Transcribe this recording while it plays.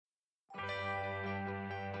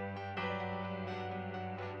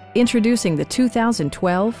Introducing the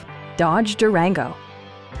 2012 Dodge Durango.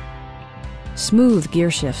 Smooth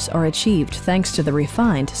gear shifts are achieved thanks to the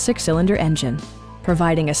refined 6-cylinder engine,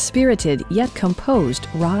 providing a spirited yet composed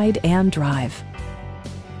ride and drive.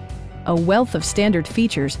 A wealth of standard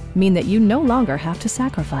features mean that you no longer have to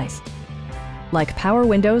sacrifice, like power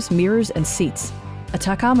windows, mirrors, and seats, a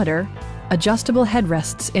tachometer, adjustable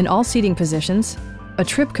headrests in all seating positions, a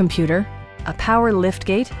trip computer, a power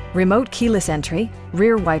liftgate, remote keyless entry,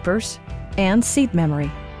 rear wipers, and seat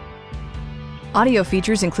memory. Audio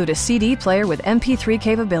features include a CD player with MP3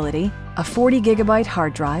 capability, a 40-gigabyte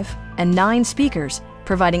hard drive, and 9 speakers,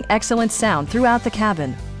 providing excellent sound throughout the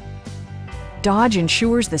cabin. Dodge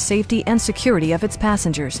ensures the safety and security of its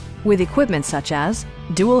passengers with equipment such as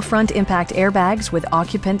dual front impact airbags with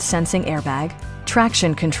occupant sensing airbag,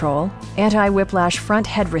 traction control, anti-whiplash front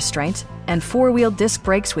head restraints, and 4-wheel disc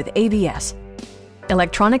brakes with ABS.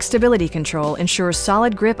 Electronic stability control ensures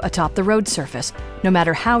solid grip atop the road surface, no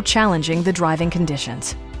matter how challenging the driving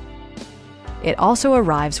conditions. It also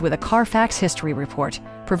arrives with a Carfax history report,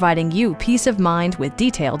 providing you peace of mind with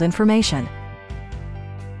detailed information.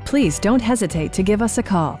 Please don't hesitate to give us a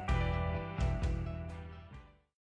call.